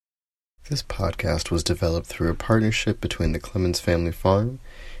This podcast was developed through a partnership between the Clemens Family Farm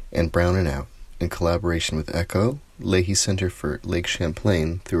and Brown & Out in collaboration with ECHO, Leahy Center for Lake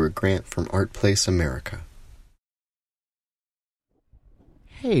Champlain through a grant from Art Place America.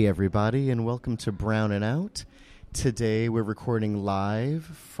 Hey everybody, and welcome to Brown & Out. Today we're recording live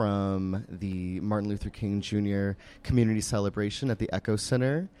from the Martin Luther King Jr. Community Celebration at the ECHO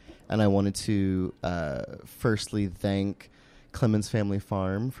Center, and I wanted to firstly thank Clemens Family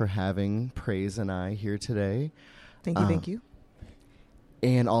Farm for having Praise and I here today. Thank you.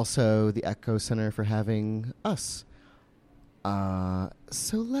 And also the ECHO Center for having us. So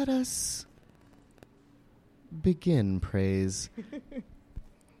let us begin, Praise.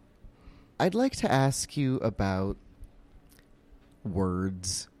 I'd like to ask you about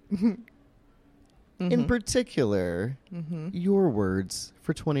words. In particular, your words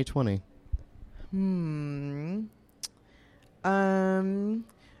for 2020.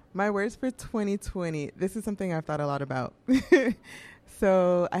 My words for 2020. This is something I've thought a lot about.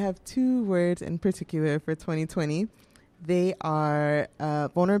 So I have two words in particular for 2020. They are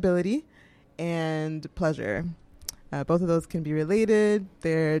vulnerability and pleasure. Both of those can be related.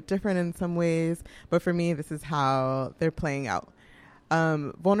 They're different in some ways, but for me, this is how they're playing out.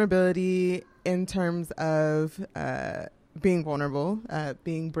 Vulnerability in terms of being vulnerable,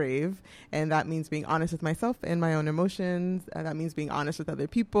 being brave, and that means being honest with myself and my own emotions. That means being honest with other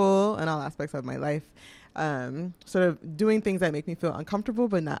people and all aspects of my life. Sort of doing things that make me feel uncomfortable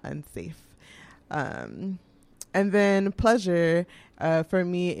but not unsafe. And then pleasure for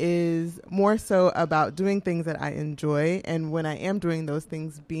me is more so about doing things that I enjoy, and when I am doing those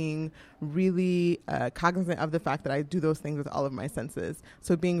things, being really cognizant of the fact that I do those things with all of my senses.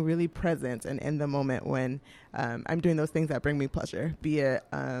 So being really present and in the moment when I'm doing those things that bring me pleasure, be it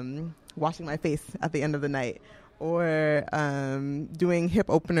washing my face at the end of the night, or doing hip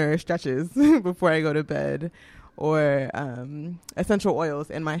opener stretches before I go to bed, or essential oils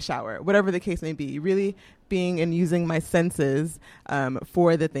in my shower, whatever the case may be, really being and using my senses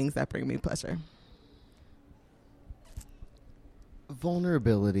for the things that bring me pleasure.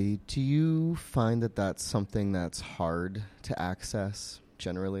 Vulnerability, do you find that that's something that's hard to access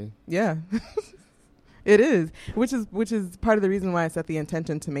generally? Yeah. It is, which is part of the reason why I set the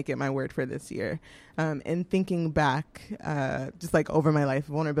intention to make it my word for this year. And thinking back, just like over my life,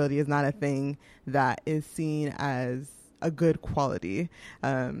 vulnerability is not a thing that is seen as a good quality.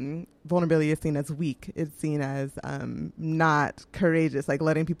 Vulnerability is seen as weak. It's seen as not courageous, like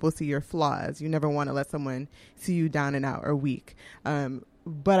letting people see your flaws. You never want to let someone see you down and out or weak.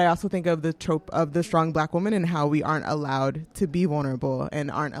 But I also think of the trope of the strong Black woman and how we aren't allowed to be vulnerable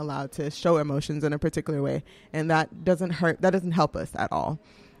and aren't allowed to show emotions in a particular way. And that doesn't help us at all.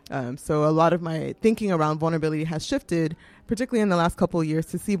 So a lot of my thinking around vulnerability has shifted, particularly in the last couple of years,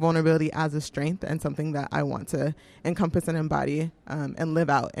 to see vulnerability as a strength and something that I want to encompass and embody and live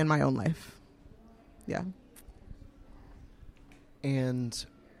out in my own life. Yeah. And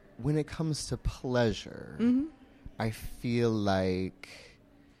when it comes to pleasure, I feel like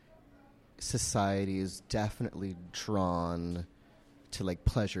society is definitely drawn to like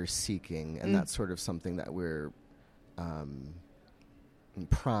pleasure seeking, and that's sort of something that we're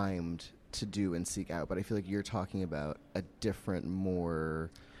primed to do and seek out. But I feel like you're talking about a different,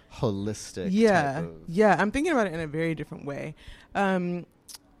 more holistic type of... Yeah, I'm thinking about it in a very different way. I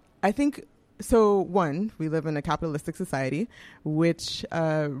think, so one, we live in a capitalistic society, which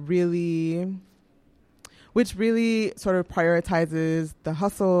really sort of prioritizes the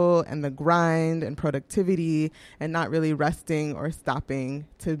hustle and the grind and productivity and not really resting or stopping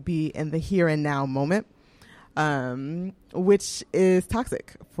to be in the here and now moment, which is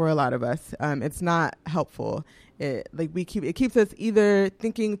toxic for a lot of us. It's not helpful. It keeps us either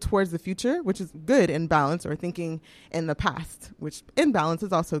thinking towards the future, which is good in balance, or thinking in the past, which in balance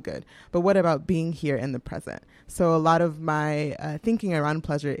is also good. But what about being here in the present? So a lot of my thinking around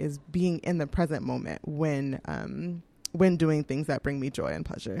pleasure is being in the present moment when doing things that bring me joy and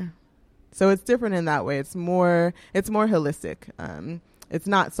pleasure. So it's different in that way. It's more holistic. It's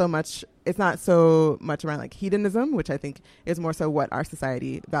not so much around like hedonism, which I think is more so what our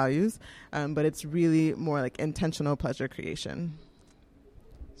society values, but it's really more like intentional pleasure creation.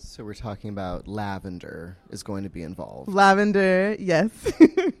 So we're talking about lavender is going to be involved. Lavender, yes.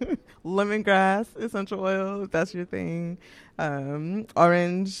 Lemongrass, essential oil, if that's your thing.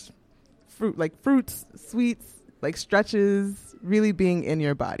 Orange, fruits, sweets, like stretches, really being in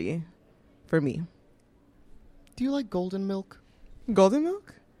your body for me. Do you like golden milk? Golden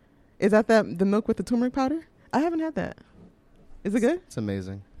milk? Is that the milk with the turmeric powder? I haven't had that. Is it good? It's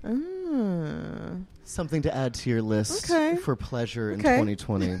amazing. Oh, Something to add to your list for pleasure in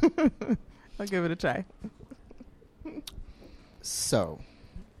 2020. I'll give it a try. So,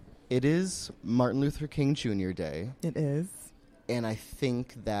 it is Martin Luther King Jr. Day. It is. And I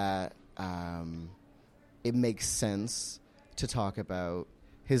think that it makes sense to talk about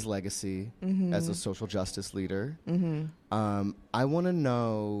his legacy as a social justice leader. I want to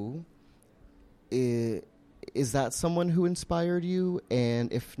know, is that someone who inspired you?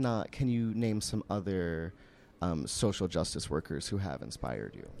 And if not, can you name some other social justice workers who have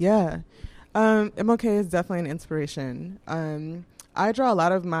inspired you? Yeah. MLK is definitely an inspiration. I draw a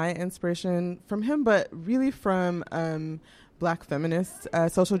lot of my inspiration from him, but really from Black feminist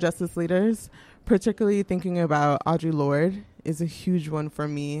social justice leaders, particularly thinking about Audre Lorde is a huge one for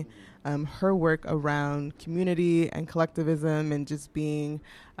me. Her work around community and collectivism and just being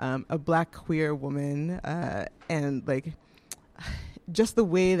a Black queer woman and like just the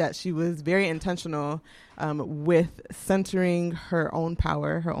way that she was very intentional with centering her own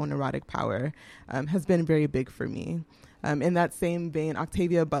power, her own erotic power, has been very big for me. In that same vein,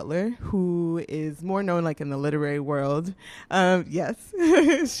 Octavia Butler, who is more known like in the literary world. Yes,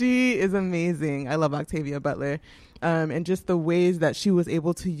 she is amazing. I love Octavia Butler. And just the ways that she was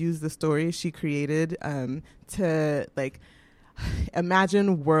able to use the story she created to like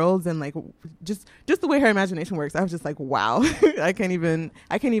imagine worlds and like just the way her imagination works. I was just like, wow, I can't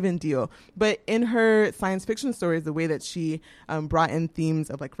even deal. But in her science fiction stories, the way that she brought in themes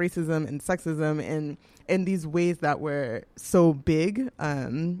of like racism and sexism and in these ways that were so big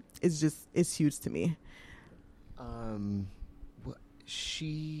is huge to me.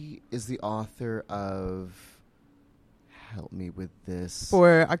 She is the author of, help me with this.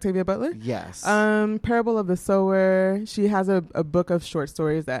 For Octavia Butler? Yes. Parable of the Sower. She has a book of short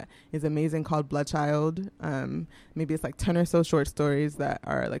stories that is amazing called Bloodchild. Maybe it's like 10 or so short stories that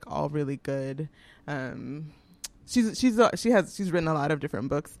are like all really good. She's written a lot of different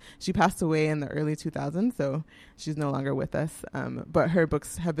books. She passed away in the early 2000s, so she's no longer with us. But her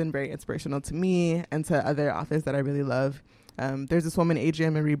books have been very inspirational to me and to other authors that I really love. There's this woman,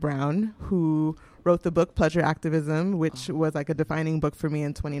 Adrienne Maree Brown, who wrote the book Pleasure Activism, which was like a defining book for me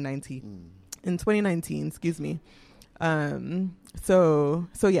in 2019. Excuse me. So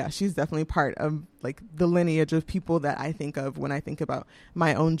yeah, she's definitely part of like the lineage of people that I think of when I think about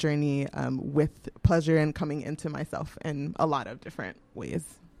my own journey with pleasure and coming into myself in a lot of different ways.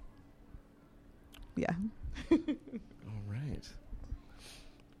 Yeah. All right.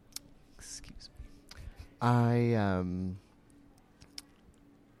 Excuse me.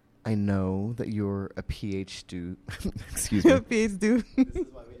 I know that you're a PhD. Excuse me. PhD.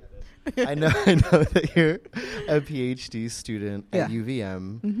 I know that you're a PhD student at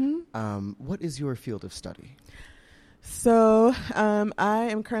UVM. What is your field of study? So I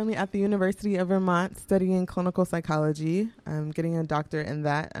am currently at the University of Vermont studying clinical psychology. I'm getting a doctorate in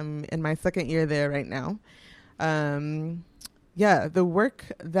that. I'm in my second year there right now. The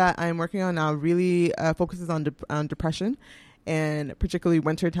work that I'm working on now really focuses on depression, and particularly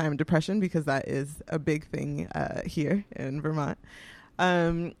wintertime depression, because that is a big thing here in Vermont.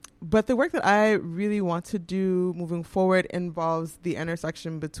 But the work that I really want to do moving forward involves the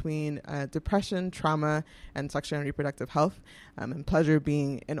intersection between depression, trauma, and sexual and reproductive health, and pleasure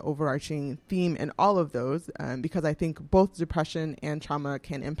being an overarching theme in all of those, because I think both depression and trauma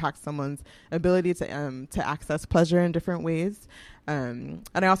can impact someone's ability to access pleasure in different ways. And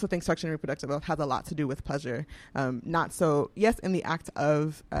I also think sexual and reproductive health has a lot to do with pleasure, not so, yes, in the act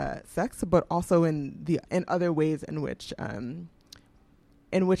of sex, but also in other ways in which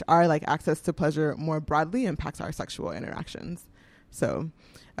our like access to pleasure more broadly impacts our sexual interactions. So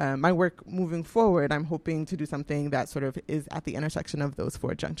my work moving forward, I'm hoping to do something that sort of is at the intersection of those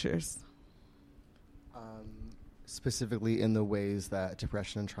four junctures. Specifically in the ways that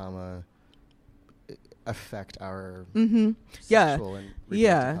depression and trauma affect our sexual and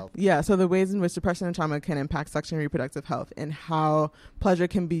reproductive health. Yeah. So the ways in which depression and trauma can impact sexual and reproductive health, and how pleasure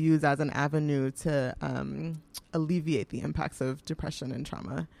can be used as an avenue to alleviate the impacts of depression and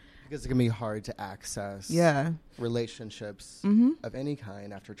trauma. Because it can be hard to access relationships of any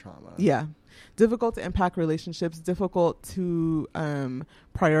kind after trauma. Yeah. Difficult to impact relationships, difficult to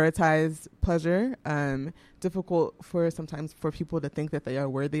prioritize pleasure, difficult sometimes for people to think that they are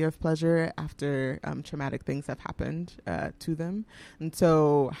worthy of pleasure after traumatic things have happened to them. And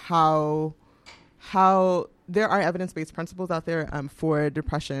so how there are evidence-based principles out there for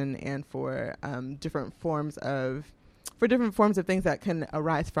depression and for different forms of for different forms of things that can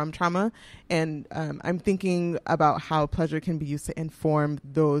arise from trauma. And I'm thinking about how pleasure can be used to inform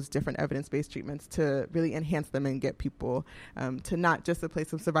those different evidence-based treatments to really enhance them and get people to not just a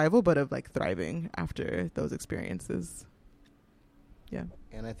place of survival, but of like thriving after those experiences. Yeah.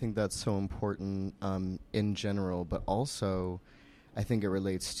 And I think that's so important in general, but also I think it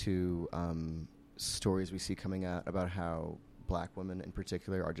relates to stories we see coming out about how Black women in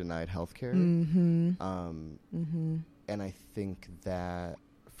particular are denied health care. And I think that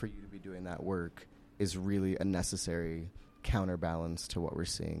for you to be doing that work is really a necessary counterbalance to what we're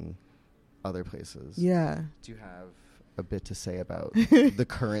seeing other places. Yeah. Do you have a bit to say about the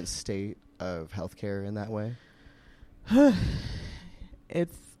current state of healthcare in that way?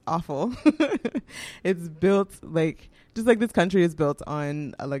 It's awful. It's built just like this country is built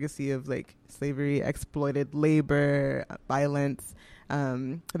on a legacy of like slavery, exploited labor, violence.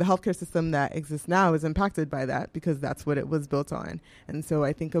 The healthcare system that exists now is impacted by that because that's what it was built on. And so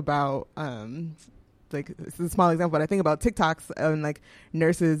I think about like, this is a small example, but I think about TikToks and like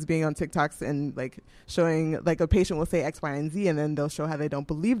nurses being on TikToks and like showing like a patient will say X, Y, and Z, and then they'll show how they don't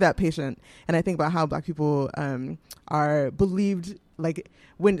believe that patient. And I think about how Black people are believed. Like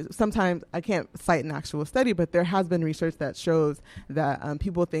when sometimes I can't cite an actual study, but there has been research that shows that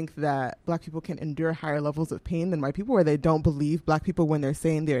people think that Black people can endure higher levels of pain than white people, where they don't believe Black people when they're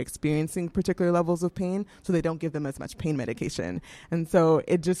saying they're experiencing particular levels of pain, so they don't give them as much pain medication. And so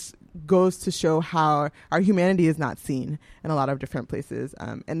it just goes to show how our humanity is not seen in a lot of different places.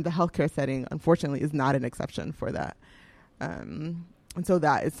 And the healthcare setting, unfortunately, is not an exception for that. And so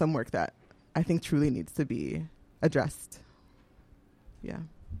that is some work that I think truly needs to be addressed. Yeah.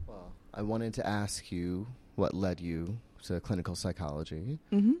 Well, I wanted to ask you what led you to clinical psychology.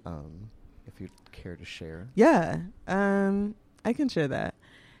 If you'd care to share. Yeah, I can share that.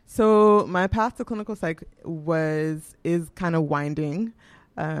 So my path to clinical psych is kind of winding.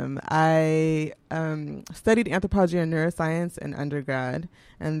 I studied anthropology and neuroscience in undergrad,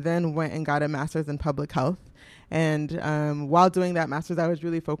 and then went and got a master's in public health. And while doing that master's, I was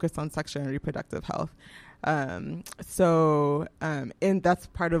really focused on sexual and reproductive health. And that's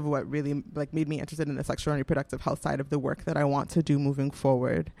part of what really like made me interested in the sexual and reproductive health side of the work that I want to do moving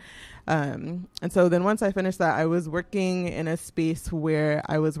forward. And so then once I finished that, I was working in a space where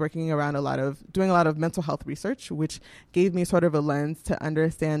I was working around doing a lot of mental health research, which gave me sort of a lens to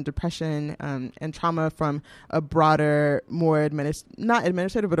understand depression and trauma from a broader, more not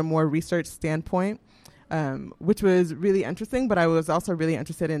administrative, but a more research standpoint. Which was really interesting, but I was also really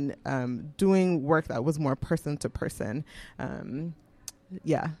interested in doing work that was more person to person.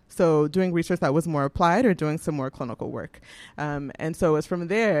 So doing research that was more applied or doing some more clinical work. And so it was from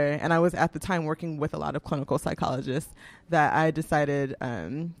there, and I was at the time working with a lot of clinical psychologists, that I decided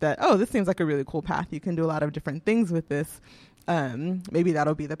that, this seems like a really cool path. You can do a lot of different things with this. Maybe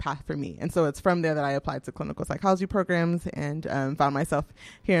that'll be the path for me. And so it's from there that I applied to clinical psychology programs and found myself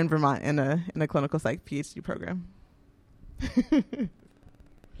here in Vermont in a clinical psych PhD program. Can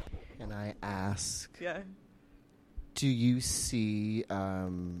I ask, yeah, do you see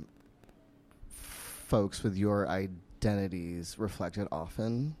folks with your identities reflected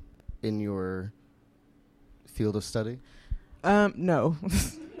often in your field of study? No.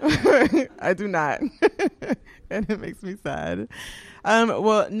 I do not. And it makes me sad.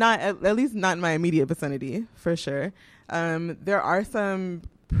 Well, not at least not in my immediate vicinity, for sure. There are some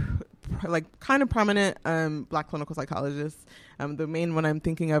kind of prominent Black clinical psychologists. The main one I'm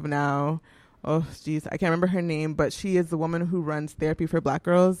thinking of now, I can't remember her name, but she is the woman who runs Therapy for Black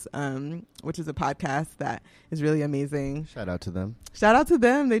Girls, which is a podcast that is really amazing. Shout out to them. Shout out to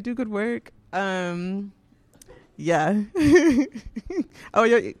them. They do good work. Yeah. Oh,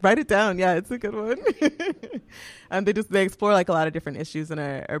 yeah. Write it down. Yeah, it's a good one. They explore like a lot of different issues and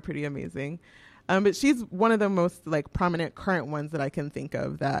are pretty amazing. But she's one of the most like prominent current ones that I can think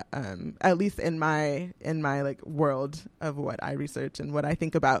of that, at least in my like world of what I research and what I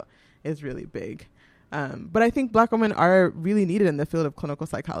think about, is really big. But I think Black women are really needed in the field of clinical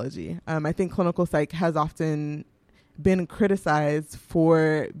psychology. I think clinical psych has often been criticized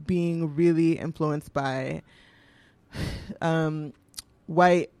for being really influenced by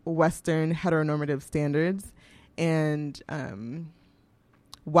white Western heteronormative standards, and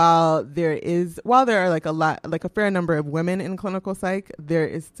while there are like a fair number of women in clinical psych, there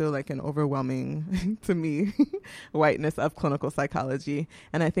is still like an overwhelming to me whiteness of clinical psychology,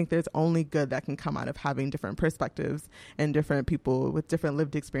 and I think there's only good that can come out of having different perspectives and different people with different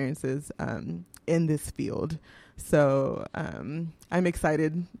lived experiences in this field. So I'm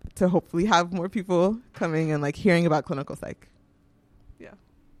excited to hopefully have more people coming and like hearing about clinical psych. Yeah.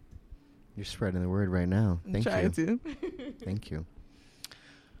 You're spreading the word right now. Thank you. Trying to. Thank you.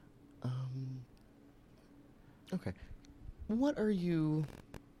 Okay. What are you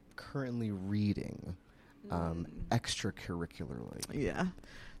currently reading extracurricularly? Yeah.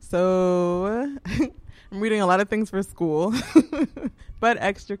 So I'm reading a lot of things for school, but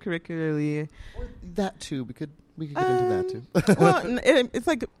extracurricularly. Or that too. We could get into that too. Well,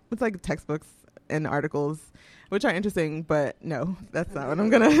 it's like textbooks and articles, which are interesting, but no, that's not what I'm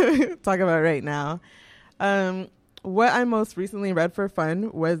gonna talk about right now. What I most recently read for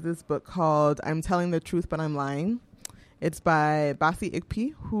fun was this book called "I'm Telling the Truth, But I'm Lying." It's by Basi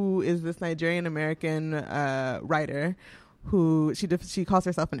Ikpi, who is this Nigerian American writer who she calls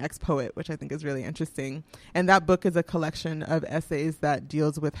herself an ex-poet, which I think is really interesting. And that book is a collection of essays that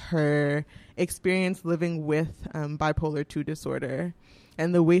deals with her experience living with bipolar 2 disorder.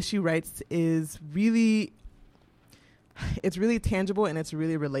 And the way she writes is really tangible and it's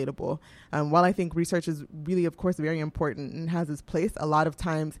really relatable. While I think research is really, of course, very important and has its place, a lot of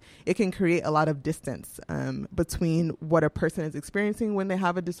times it can create a lot of distance between what a person is experiencing when they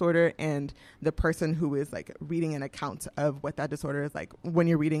have a disorder and the person who is like reading an account of what that disorder is like when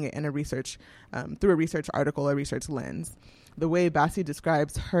you're reading it in a research, through a research article or research lens. The way Basi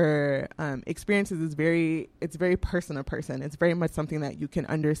describes her experiences is very person to person. It's very much something that you can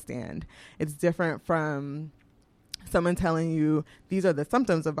understand. It's different from someone telling you these are the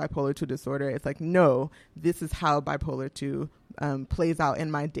symptoms of bipolar 2 disorder. It's like, no, this is how bipolar 2 plays out in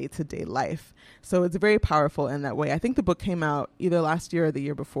my day-to-day life. So it's very powerful in that way. I think the book came out either last year or the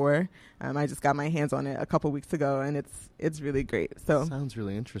year before. I just got my hands on it a couple weeks ago, and it's really great. So sounds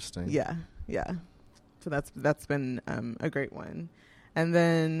really interesting. Yeah. So that's been a great one. And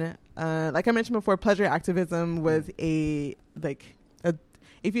then, like I mentioned before, pleasure activism was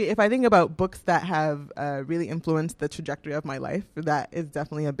if I think about books that have really influenced the trajectory of my life, that is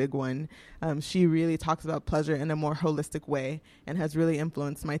definitely a big one. She really talks about pleasure in a more holistic way and has really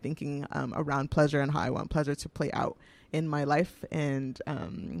influenced my thinking around pleasure and how I want pleasure to play out in my life and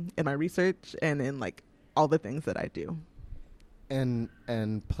in my research and in like all the things that I do. And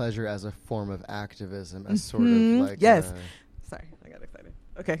pleasure as a form of activism, as sort of like yes. Sorry, I got excited.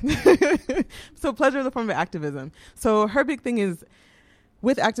 Okay. So pleasure is a form of activism. So her big thing is,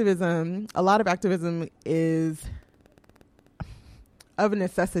 with activism, a lot of activism is of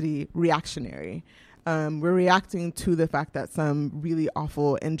necessity reactionary. We're reacting to the fact that some really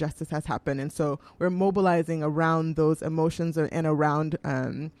awful injustice has happened. And so we're mobilizing around those emotions and around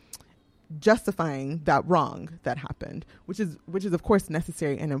justifying that wrong that happened, which is of course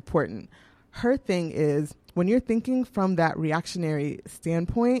necessary and important. Her thing is, when you're thinking from that reactionary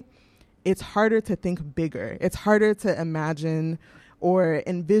standpoint, it's harder to think bigger. It's harder to imagine or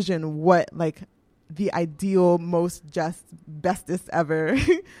envision what like the ideal, most just, bestest ever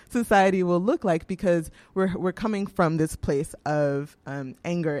society will look like, because we're coming from this place of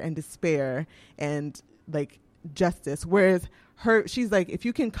anger and despair and like justice. Whereas she's like, if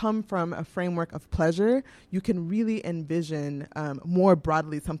you can come from a framework of pleasure, you can really envision more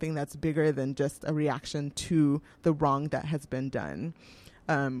broadly something that's bigger than just a reaction to the wrong that has been done.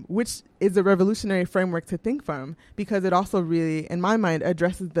 Which is a revolutionary framework to think from, because it also really, in my mind,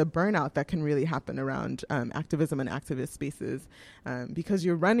 addresses the burnout that can really happen around activism and activist spaces, because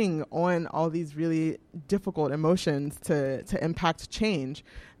you're running on all these really difficult emotions to impact change,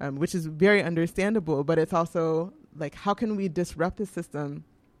 which is very understandable. But it's also like, how can we disrupt the system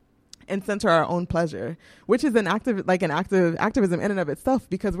and center our own pleasure, which is an active activism in and of itself,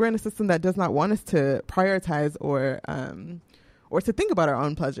 because we're in a system that does not want us to prioritize or to think about our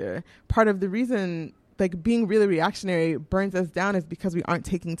own pleasure. Part of the reason like being really reactionary burns us down is because we aren't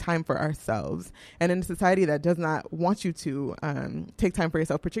taking time for ourselves. And in a society that does not want you to take time for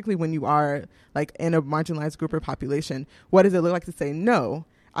yourself, particularly when you are like in a marginalized group or population, what does it look like to say, no,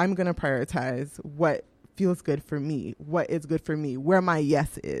 I'm going to prioritize what feels good for me, what is good for me, where my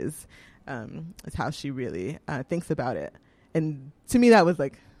yes is how she really thinks about it. And to me, that was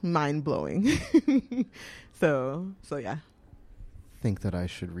like mind blowing. So yeah. Think that I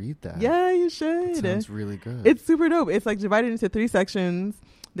should read that. Yeah, you should. It sounds really good. It's super dope. It's like divided into 3 sections.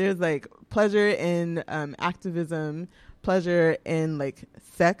 There's like pleasure in activism, pleasure in like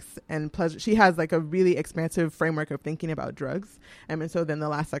sex, and pleasure. She has like a really expansive framework of thinking about drugs. And so then the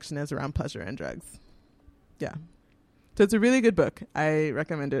last section is around pleasure and drugs. Yeah. So it's a really good book. I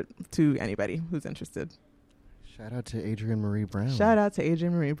recommend it to anybody who's interested. Shout out to Adrienne Maree Brown. Shout out to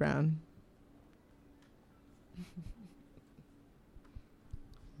Adrienne Maree Brown.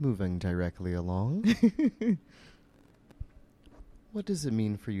 Moving directly along. What does it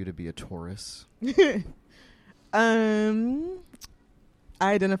mean for you to be a Taurus? I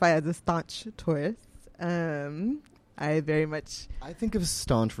I identify as a staunch Taurus. I very much. I think of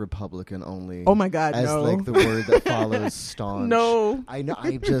staunch Republican only. Oh my God, as no. like the word that follows staunch. No. I know.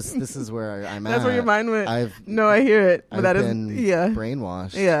 This is where I'm at. That's where your mind went. I hear it. But I've that been is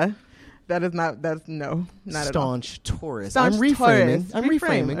brainwashed. Yeah. That is not. That's no. Not staunch at all. Taurus. Staunch I'm reframing. Taurus. I'm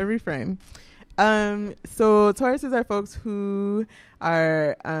reframing. A reframe. So Tauruses are folks who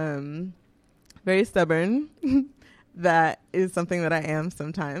are very stubborn. That is something that I am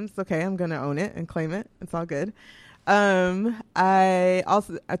sometimes. Okay, I'm gonna own it and claim it. It's all good. Tauruses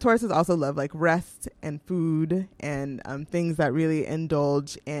also love like rest and food and things that really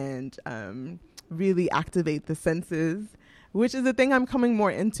indulge and really activate the senses, which is a thing I'm coming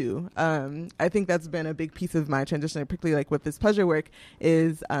more into. I think that's been a big piece of my transition, particularly like with this pleasure work,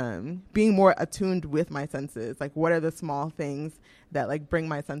 is being more attuned with my senses. Like, what are the small things that like bring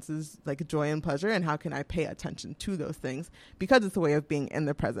my senses like joy and pleasure, and how can I pay attention to those things? Because it's a way of being in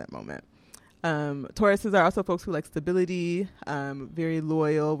the present moment. Tauruses are also folks who like stability, very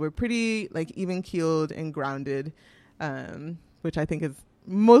loyal. We're pretty like even keeled and grounded, which I think is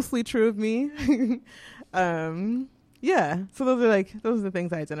mostly true of me. Yeah. So those are the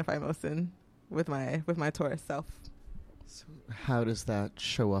things I identify most in with my Taurus self. So how does that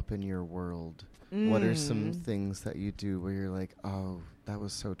show up in your world? What are some things that you do where you're like, oh, that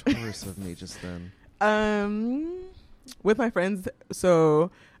was so Taurus of me just then? With my friends,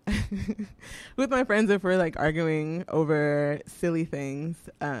 so with my friends, if we're like arguing over silly things,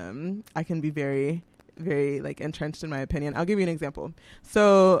 I can be very, very like entrenched in my opinion. I'll give you an example.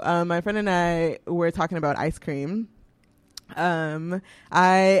 So my friend and I were talking about ice cream.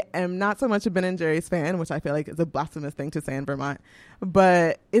 I am not so much a Ben & Jerry's fan, which I feel like is a blasphemous thing to say in Vermont,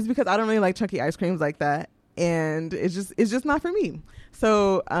 but it's because I don't really like chunky ice creams like that. And it's just not for me.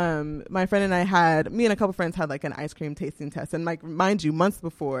 So my friend and me and a couple friends had like an ice cream tasting test. And like, mind you, months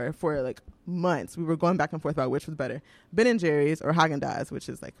before, for like months, we were going back and forth about which was better, Ben & Jerry's or Haagen-Dazs, which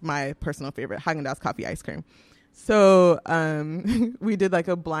is like my personal favorite, Haagen-Dazs coffee ice cream. So we did like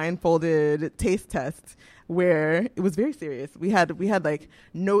a blindfolded taste test where it was very serious. We had like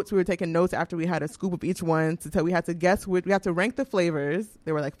notes. We were taking notes after we had a scoop of each one to tell. We had to guess we had to rank the flavors.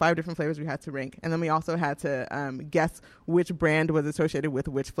 There were like 5 different flavors we had to rank, and then we also had to guess which brand was associated with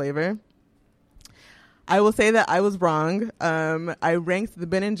which flavor. I will say that I was wrong. I ranked the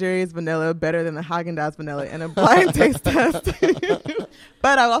Ben & Jerry's vanilla better than the Haagen-Dazs vanilla in a blind taste test.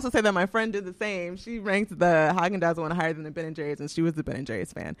 But I'll also say that my friend did the same. She ranked the Haagen-Dazs one higher than the Ben & Jerry's, and she was the Ben &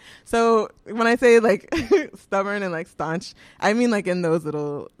 Jerry's fan. So when I say like stubborn and like staunch, I mean like in those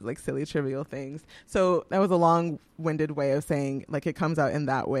little like silly trivial things. So that was a long-winded way of saying like it comes out in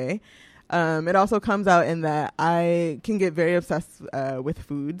that way. It also comes out in that I can get very obsessed with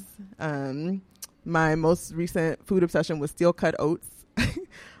foods. My most recent food obsession was steel-cut oats.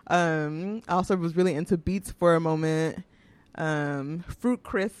 I also was really into beets for a moment. Fruit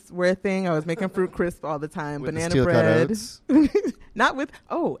crisps were a thing. I was making fruit crisps all the time. With banana the bread. oats? Not with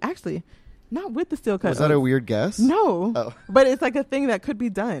the steel-cut oats. Was that a weird guess? No. Oh. But it's like a thing that could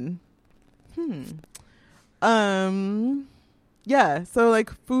be done. Yeah, so like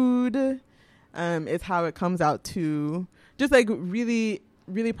food is how it comes out to just like really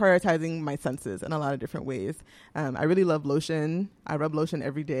prioritizing my senses in a lot of different ways. I really love lotion. I rub lotion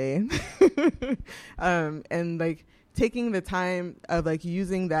every day. And like taking the time of like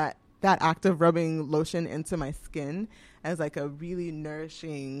using that act of rubbing lotion into my skin as like a really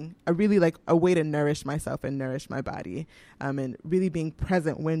like a way to nourish myself and nourish my body. And really being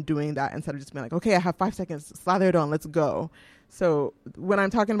present when doing that instead of just being like, okay, I have 5 seconds, slather it on, let's go. So when I'm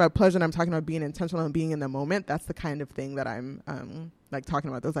talking about pleasure and I'm talking about being intentional and being in the moment, that's the kind of thing that I'm like talking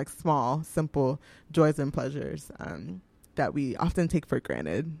about, those like small, simple joys and pleasures that we often take for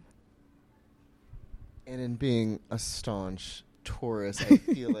granted. And in being a staunch Taurus, I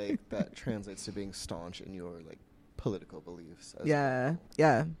feel like that translates to being staunch in your like political beliefs. Yeah,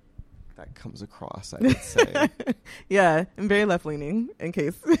 yeah. That comes across, I would say. Yeah, I'm very left-leaning, in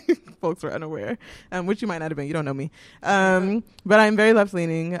case folks were unaware, which you might not have been. You don't know me. But I'm very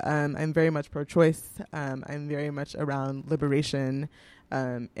left-leaning. I'm very much pro-choice. I'm very much around liberation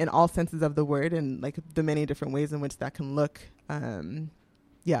in all senses of the word and like the many different ways in which that can look.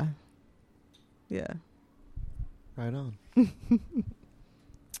 Yeah. Right on.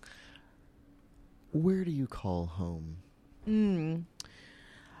 Where do you call home?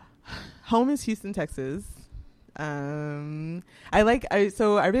 Home is Houston, Texas. I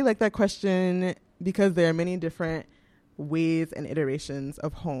really like that question because there are many different ways and iterations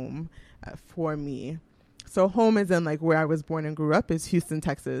of home for me. So home is in like where I was born and grew up is Houston,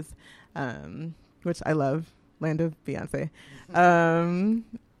 Texas, which I love. land of Beyonce.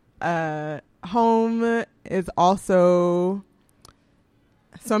 Home is also,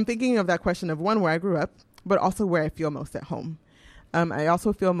 so I'm thinking of that question of one, where I grew up, but also where I feel most at home. I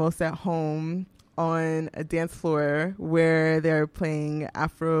also feel most at home on a dance floor where they're playing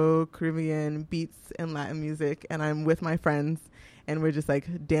Afro-Caribbean beats and Latin music, and I'm with my friends and we're just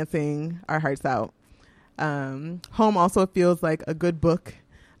like dancing our hearts out. Home also feels like a good book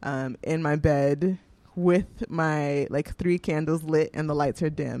in my bed with my like 3 candles lit and the lights are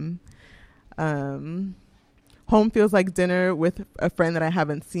dim. Home feels like dinner with a friend that I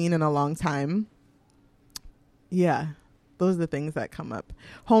haven't seen in a long time. Yeah, those are the things that come up.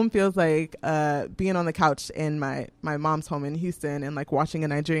 Home feels like being on the couch in my mom's home in Houston and like watching a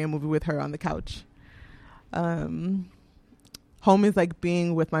Nigerian movie with her on the couch. Home is like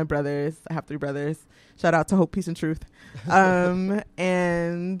being with my brothers. I have 3 brothers. Shout out to Hope, Peace, and Truth. And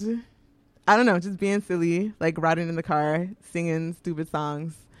I don't know, just being silly, like riding in the car, singing stupid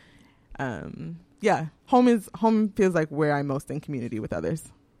songs. Yeah, home feels like where I'm most in community with others.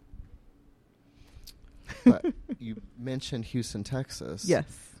 But you mentioned Houston, Texas. Yes.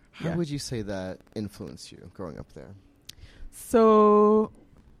 How would you say that influenced you growing up there? So,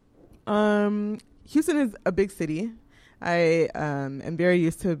 Houston is a big city. I am very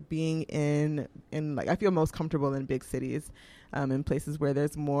used to being in like, I feel most comfortable in big cities, in places where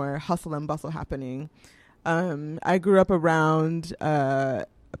there's more hustle and bustle happening. I grew up around I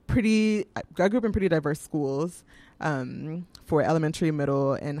grew up in pretty diverse schools for elementary,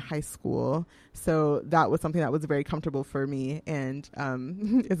 middle, and high school. So that was something that was very comfortable for me, and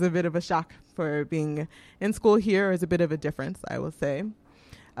it's a bit of a shock for being in school here. Is a bit of a difference, I will say.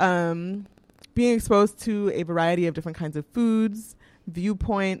 Being exposed to a variety of different kinds of foods,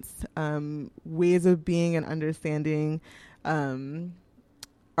 viewpoints, ways of being and understanding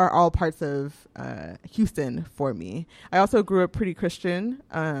are all parts of Houston for me. I also grew up pretty Christian,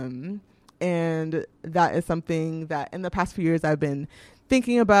 and that is something that in the past few years I've been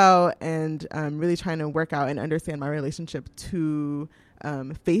thinking about and really trying to work out and understand my relationship to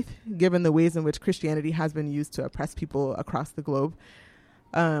faith, given the ways in which Christianity has been used to oppress people across the globe,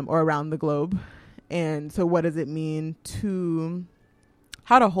 or around the globe. And so what does it mean to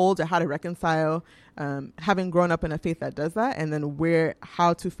how to hold or how to reconcile having grown up in a faith that does that, and then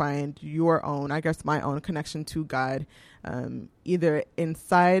how to find your own, I guess my own connection to God, either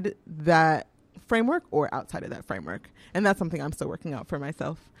inside that framework or outside of that framework. And that's something I'm still working out for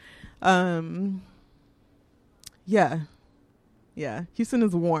myself. Yeah. Houston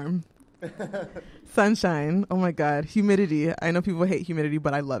is warm. Sunshine. Oh my God. Humidity. I know people hate humidity,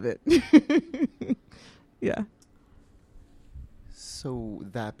 but I love it. Yeah. So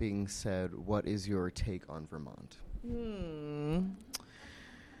that being said, what is your take on Vermont?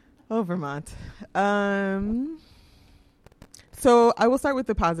 Oh, Vermont. So I will start with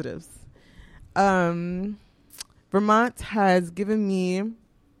the positives. Vermont has given me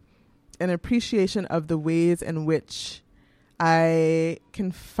an appreciation of the ways in which I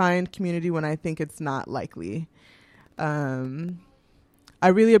can find community when I think it's not likely. I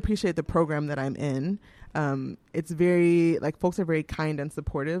really appreciate the program that I'm in. It's very, like, folks are very kind and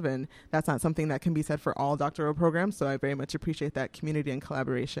supportive, and that's not something that can be said for all doctoral programs, so I very much appreciate that community and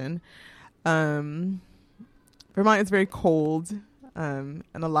collaboration. Vermont is very cold in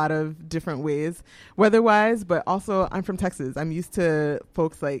a lot of different ways, weather-wise, but also I'm from Texas. I'm used to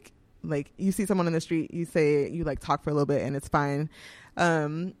folks like you see someone in the street, you say, you like talk for a little bit and it's fine.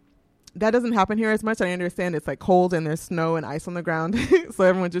 That doesn't happen here as much. I understand it's like cold and there's snow and ice on the ground. So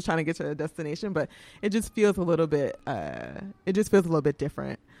everyone's just trying to get to a destination, but it just feels a little bit,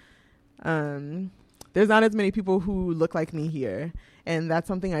 different. There's not as many people who look like me here. And that's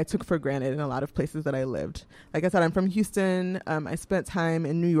something I took for granted in a lot of places that I lived. Like I said, I'm from Houston. I spent time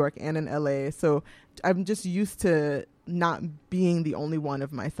in New York and in LA. So I'm just used to not being the only one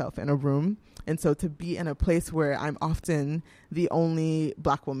of myself in a room. And so to be in a place where I'm often the only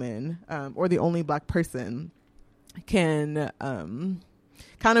Black woman or the only Black person can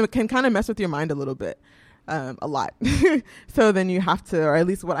kind of mess with your mind a little bit, a lot. So then you have to, or at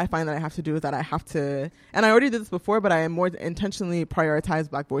least what I find that I have to do is that I have to, and I already did this before, but I more intentionally prioritize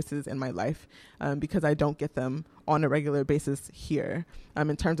Black voices in my life because I don't get them on a regular basis here.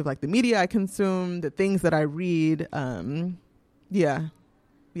 In terms of like the media I consume, the things that I read, yeah.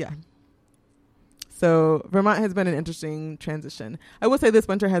 So Vermont has been an interesting transition. I will say this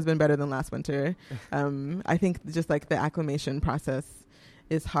winter has been better than last winter. I think just like the acclimation process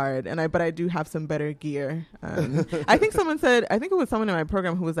is hard, but I do have some better gear. I think it was someone in my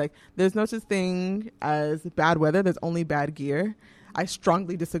program who was like, there's no such thing as bad weather, there's only bad gear. I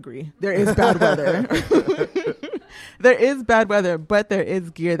strongly disagree. There is bad weather. There is bad weather, but there is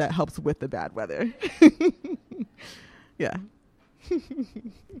gear that helps with the bad weather. Yeah.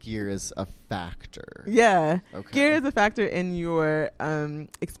 Gear is a factor. Yeah. Okay. Gear is a factor in your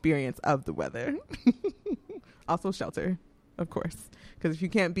experience of the weather. Also shelter, of course. Because if you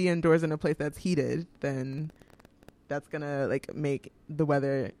can't be indoors in a place that's heated, then that's going to like make the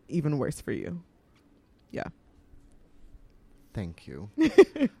weather even worse for you. Yeah. Thank you.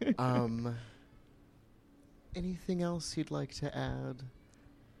 Anything else you'd like to add?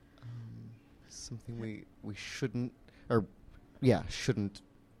 Something we shouldn't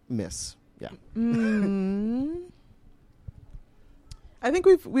miss. Yeah. I think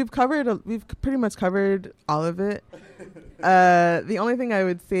we've pretty much covered all of it. The only thing I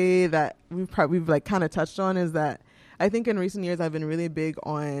would say that we've like kind of touched on is that I think in recent years I've been really big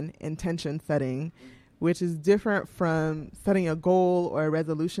on intention setting, which is different from setting a goal or a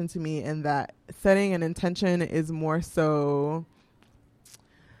resolution to me, in that setting an intention is more so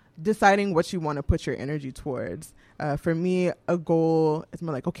deciding what you want to put your energy towards. For me, a goal is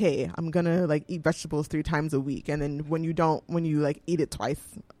more like, okay, I'm going to like eat vegetables 3 times a week. And then when you like eat it twice,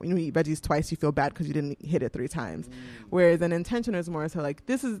 when you eat veggies twice, you feel bad because you didn't hit it 3 times. Whereas an intention is more so like,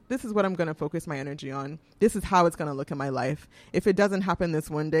 this is what I'm going to focus my energy on. This is how it's going to look in my life. If it doesn't happen this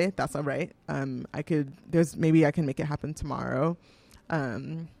one day, that's all right. Maybe I can make it happen tomorrow.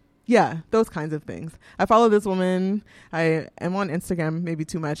 Yeah, those kinds of things. I follow this woman. I am on Instagram, maybe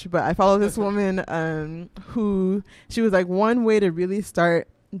too much, but I follow this woman who, she was like, one way to really start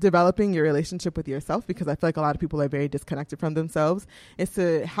developing your relationship with yourself, because I feel like a lot of people are very disconnected from themselves, is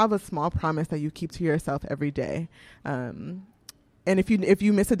to have a small promise that you keep to yourself every day. And if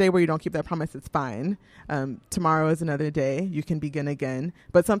you miss a day where you don't keep that promise, it's fine. Tomorrow is another day. You can begin again.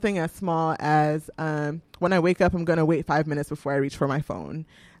 But something as small as when I wake up, I'm going to wait 5 minutes before I reach for my phone.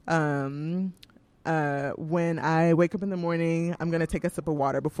 When I wake up in the morning, I'm going to take a sip of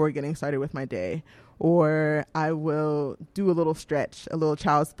water before getting started with my day. Or I will do a little stretch, a little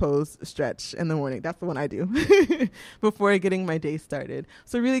child's pose stretch in the morning. That's the one I do before getting my day started.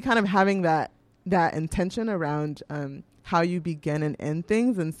 So really kind of having that intention around how you begin and end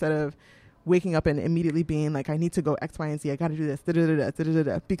things, instead of waking up and immediately being like, I need to go X, Y, and Z. I got to do this,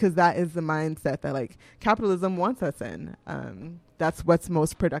 because that is the mindset that like capitalism wants us in. That's what's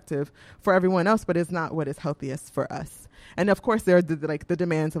most productive for everyone else, but it's not what is healthiest for us. And of course, there are the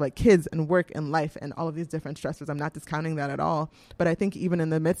demands of like kids and work and life and all of these different stressors. I'm not discounting that at all. But I think even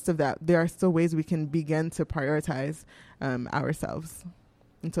in the midst of that, there are still ways we can begin to prioritize ourselves.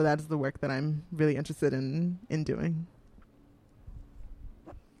 And so that is the work that I'm really interested in doing.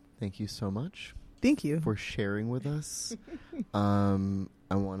 Thank you so much. Thank you for sharing with us.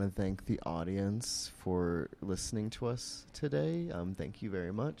 I want to thank the audience for listening to us today. Thank you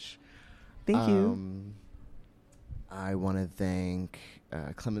very much. Thank you. I want to thank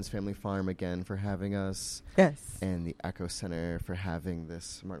Clemens Family Farm again for having us. Yes. And the Echo Center for having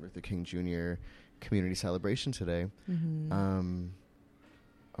this Martin Luther King Jr. community celebration today. Mm-hmm.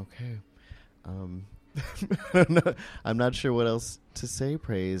 Okay. I'm not sure what else to say,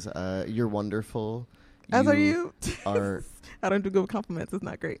 Praise. You're wonderful. As are you. Are I don't do good with compliments. It's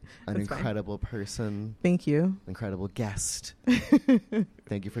not great. An incredible person. Thank you. Incredible guest.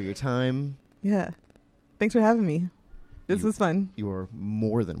 Thank you for your time. Yeah. Thanks for having me. This was fun. You are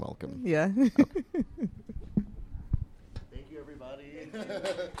more than welcome. Yeah. Okay. Thank you, everybody.